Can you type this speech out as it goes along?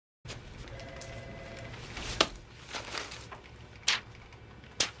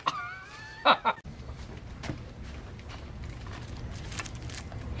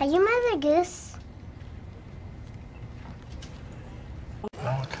Are you Mother Goose?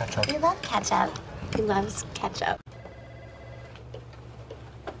 Oh, ketchup. We love ketchup. He loves ketchup.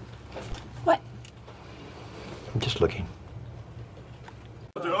 What? I'm just looking.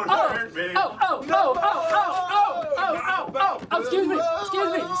 Don't hurt me. Excuse me.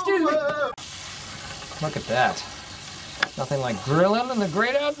 Look at that. Nothing like grilling in the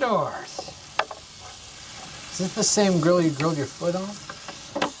great outdoors. Is this the same grill you grilled your foot on?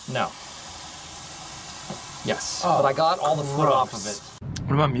 No. Yes, but I got all the foot off of it.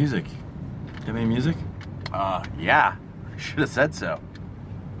 What about music? Do you have any music? Yeah. Should have said so.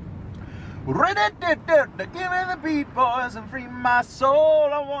 Give me the beat, boys, and free my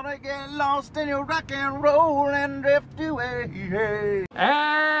soul. I wanna get lost in your rock and roll and drift away.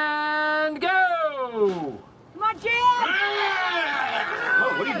 And go! Come on, Jim!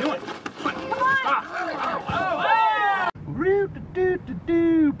 Whoa, what are you doing?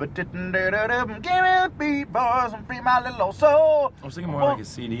 Give me the beat, boys, and free my little old soul. I was thinking more like a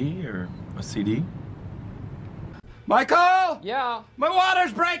CD or a CD. Michael! Yeah? My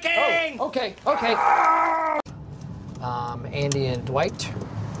water's breaking! Oh, okay. Andy and Dwight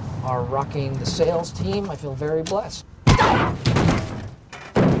are rocking the sales team. I feel very blessed.